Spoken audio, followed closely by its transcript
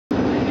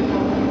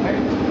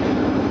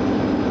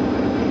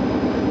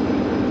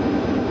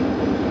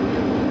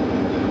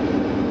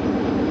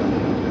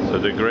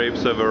the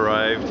grapes have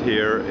arrived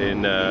here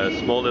in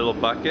small little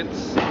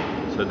buckets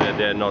so that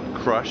they're not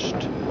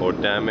crushed or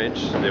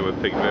damaged. They were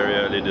picked very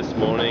early this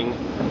morning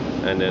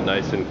and they're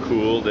nice and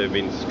cool. They've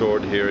been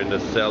stored here in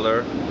the cellar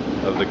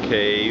of the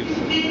caves.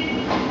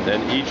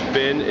 And each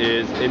bin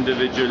is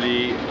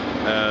individually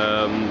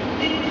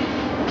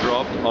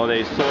dropped on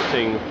a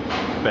sorting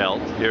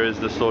belt. Here is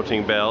the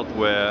sorting belt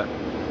where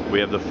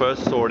we have the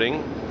first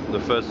sorting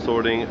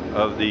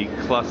of the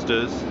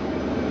clusters,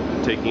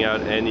 taking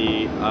out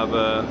any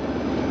other,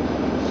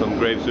 some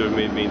grapes that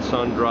have been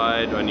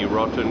sun-dried, any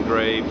rotten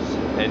grapes,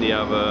 any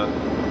other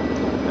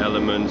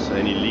elements,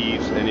 any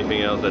leaves,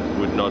 anything else that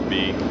would not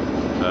be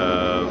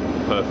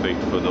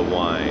perfect for the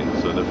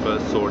wine. So the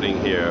first sorting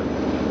here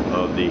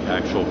of the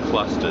actual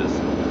clusters.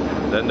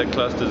 Then the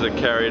clusters are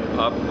carried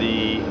up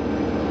the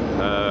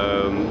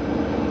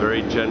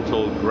very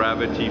gentle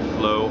gravity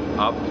flow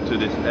up to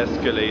this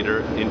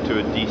escalator into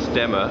a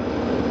destemmer.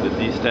 The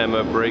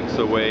destemmer breaks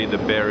away the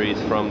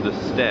berries from the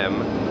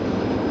stem,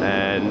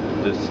 and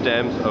the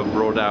stems are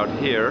brought out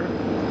here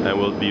and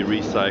will be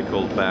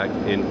recycled back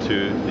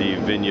into the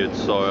vineyard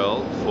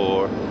soil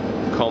for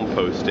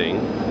composting.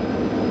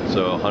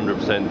 So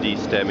 100%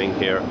 destemming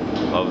here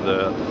of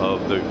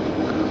the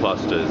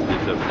clusters.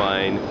 These are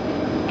fine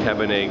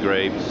Cabernet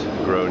grapes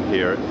grown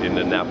here in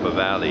the Napa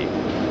Valley.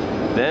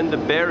 Then the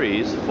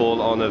berries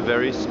fall on a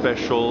very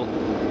special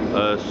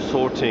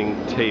sorting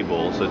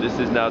table. So this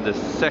is now the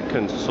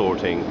second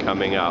sorting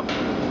coming up.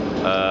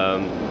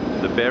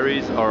 The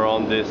berries are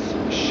on this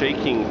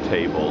shaking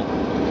table.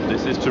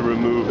 This is to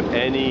remove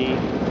any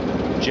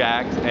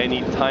jacks,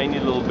 any tiny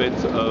little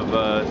bits of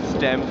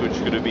stems which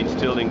could have been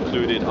still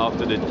included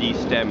after the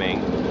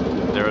destemming.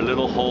 There are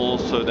little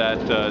holes so that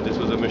this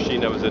was a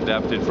machine that was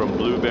adapted from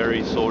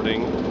blueberry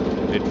sorting.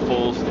 It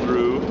falls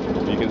through.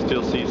 You can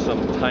still see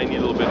some tiny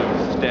little bit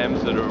of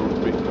stems that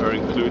are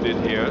included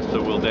here,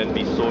 so will then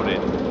be sorted.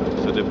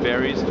 So the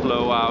berries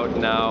flow out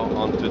now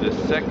onto the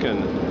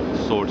second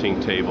sorting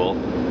table.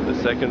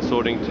 The second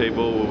sorting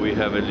table where we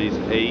have at least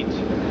 8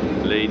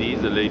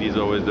 ladies. The ladies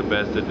are always the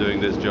best at doing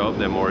this job.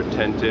 They're more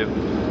attentive.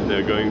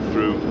 They're going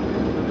through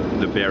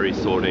the berry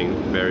sorting,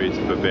 berries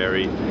per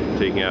berry,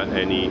 taking out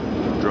any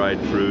dried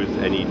fruits,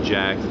 any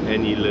jacks,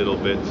 any little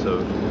bits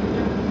of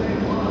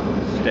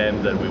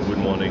stems that we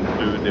wouldn't want to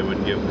include. They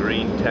would give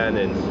green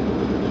tannins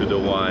to the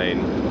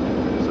wine.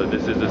 So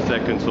this is the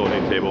second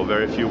sorting table.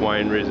 Very few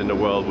wineries in the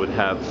world would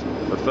have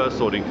a first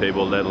sorting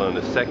table, let alone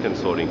a second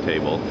sorting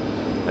table.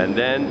 And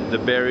then the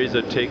berries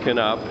are taken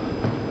up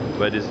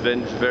by this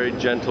very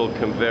gentle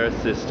conveyor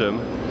system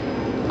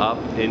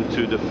up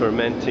into the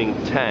fermenting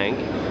tank.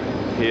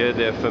 Here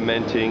they're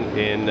fermenting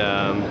in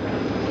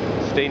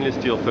stainless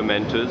steel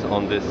fermenters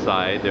on this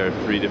side. There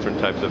are 3 different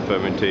types of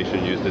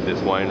fermentation used at this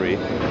winery.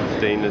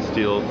 Stainless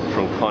steel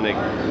tronconic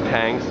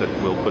tanks that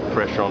will put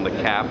pressure on the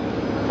cap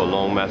for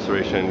long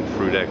maceration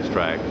fruit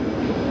extract.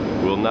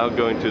 We'll now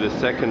go into the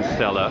second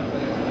cellar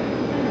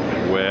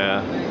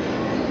where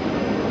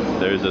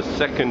there is a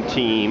second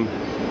team.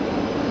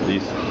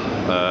 These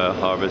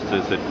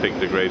harvesters that pick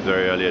the grapes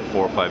very early at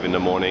 4 or 5 in the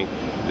morning.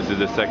 This is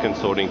the second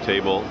sorting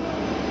table.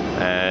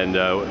 And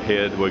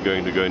here we're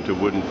going to go into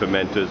wooden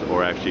fermenters,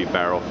 or actually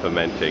barrel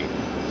fermenting.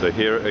 So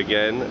here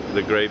again,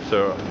 the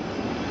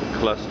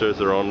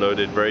clusters are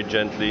unloaded very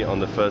gently on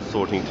the first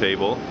sorting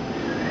table.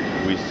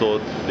 We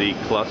sort the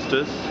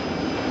clusters.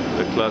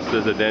 The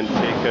clusters are then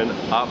taken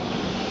up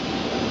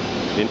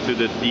into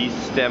the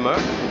destemmer.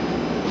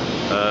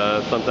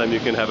 Sometimes you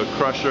can have a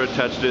crusher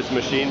attached to this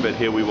machine, but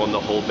here we want the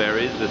whole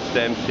berries. The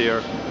stems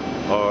here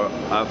are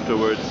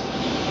afterwards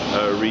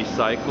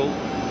recycled.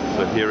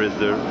 So here is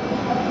the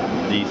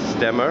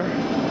stemmer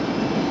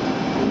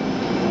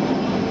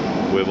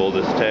with all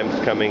the stems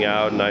coming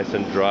out nice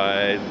and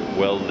dried,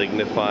 well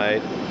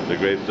lignified. The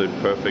grapes are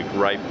in perfect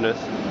ripeness.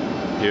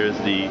 Here's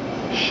the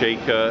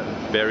shaker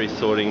berry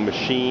sorting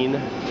machine.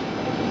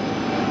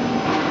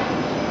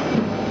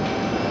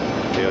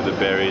 Here are the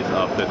berries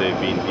after they've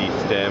been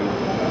destemmed,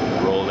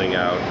 rolling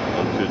out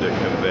onto the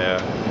conveyor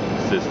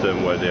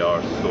system where they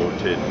are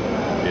sorted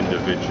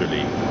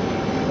individually.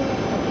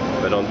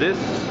 But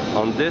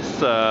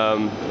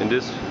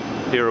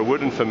here are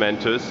wooden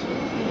fermenters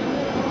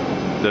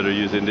that are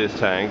used in this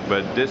tank,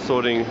 but this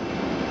sorting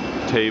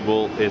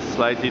table is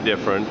slightly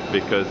different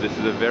because this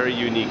is a very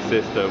unique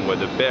system where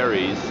the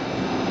berries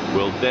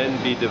will then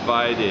be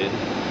divided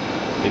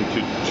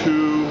into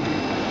 2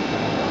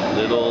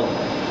 little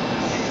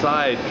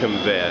side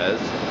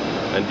conveyors,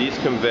 and these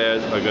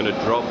conveyors are going to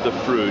drop the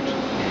fruit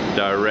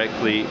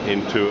directly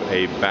into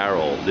a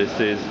barrel. This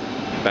is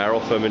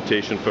barrel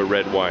fermentation for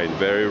red wine.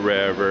 Very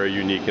rare, very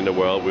unique in the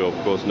world. We of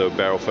course know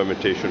barrel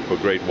fermentation for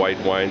great white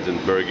wines and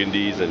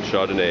Burgundies and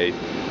Chardonnay,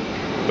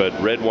 but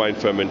red wine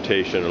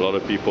fermentation, a lot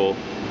of people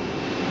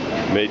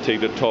may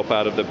take the top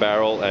out of the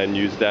barrel and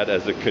use that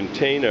as a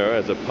container,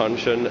 as a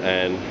puncheon,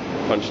 and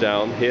punch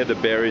down. Here the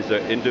berries are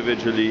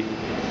individually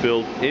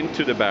filled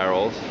into the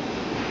barrels,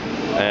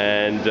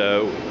 and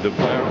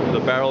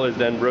the barrel is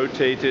then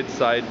rotated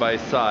side by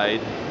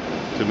side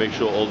to make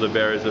sure all the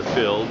barrels are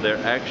filled.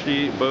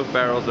 Both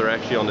barrels are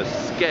actually on a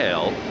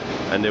scale,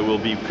 and they will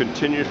be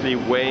continuously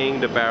weighing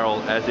the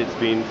barrel as it's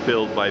being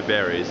filled by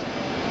berries.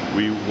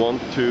 We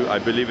want to, I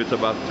believe it's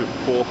about to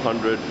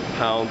 400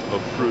 pounds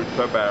of fruit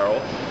per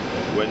barrel.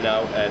 We're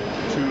now at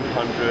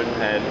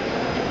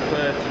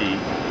 230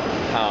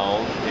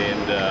 pounds in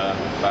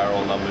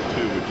barrel number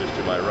 2, which is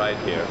to my right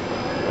here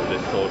of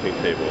this sorting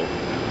table.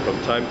 From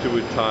time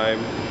to time,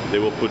 they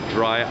will put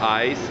dry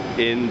ice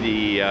in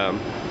the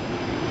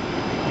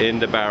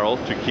barrel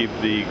to keep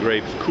the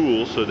grapes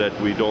cool so that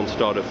we don't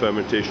start a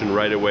fermentation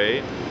right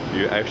away.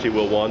 You actually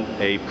will want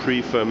a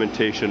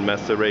pre-fermentation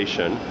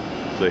maceration.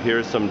 So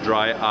here's some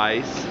dry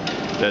ice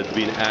that's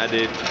been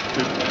added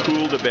to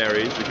cool the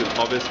berries, because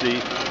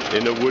obviously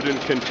in a wooden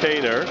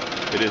container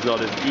it is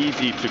not as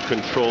easy to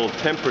control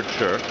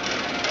temperature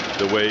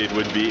the way it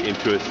would be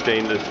into a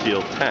stainless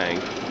steel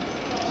tank.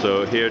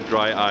 So here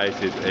dry ice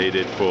is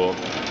aided for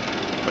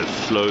a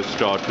slow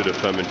start to the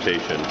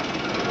fermentation.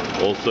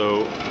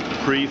 Also,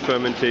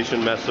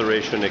 pre-fermentation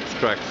maceration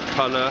extracts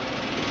color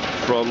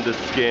from the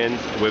skins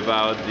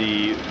without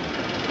the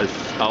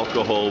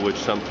alcohol, which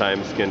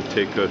sometimes can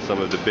take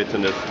some of the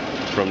bitterness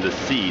from the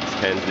seeds,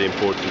 hence the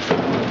importance of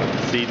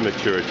seed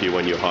maturity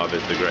when you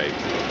harvest the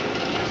grapes.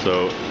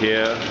 So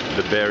here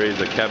the berries,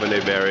 the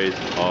Cabernet berries,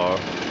 are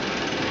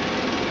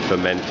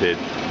fermented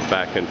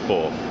back and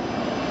forth.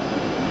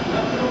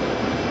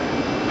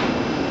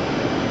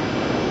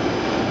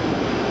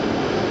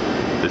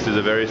 This is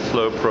a very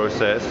slow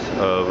process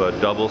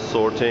of double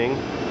sorting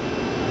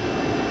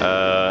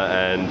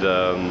and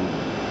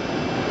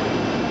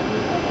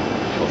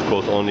of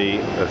course only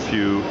a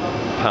few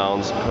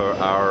pounds per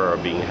hour are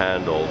being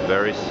handled.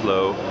 Very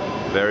slow,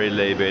 very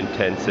labor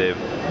intensive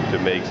to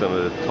make some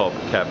of the top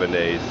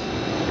Cabernets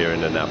here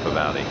in the Napa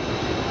Valley.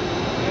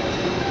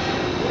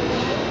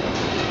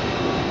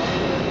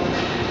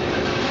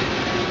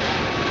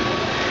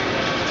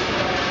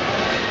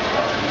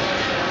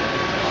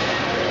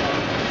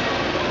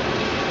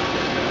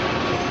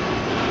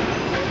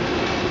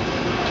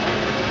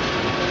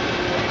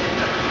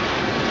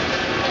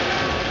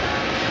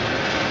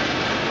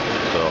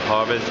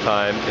 Harvest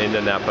time in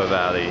the Napa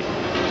Valley,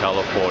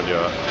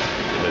 California,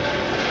 the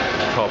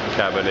top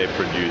Cabernet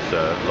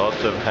producer.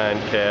 Lots of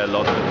hand care,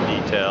 lots of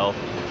detail,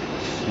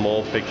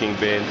 small picking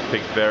bins,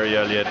 picked very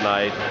early at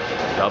night,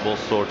 double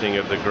sorting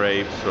of the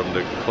grapes from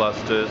the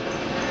clusters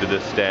to the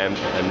stems,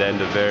 and then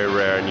the very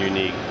rare and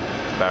unique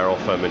barrel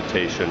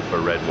fermentation for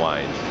red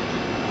wines.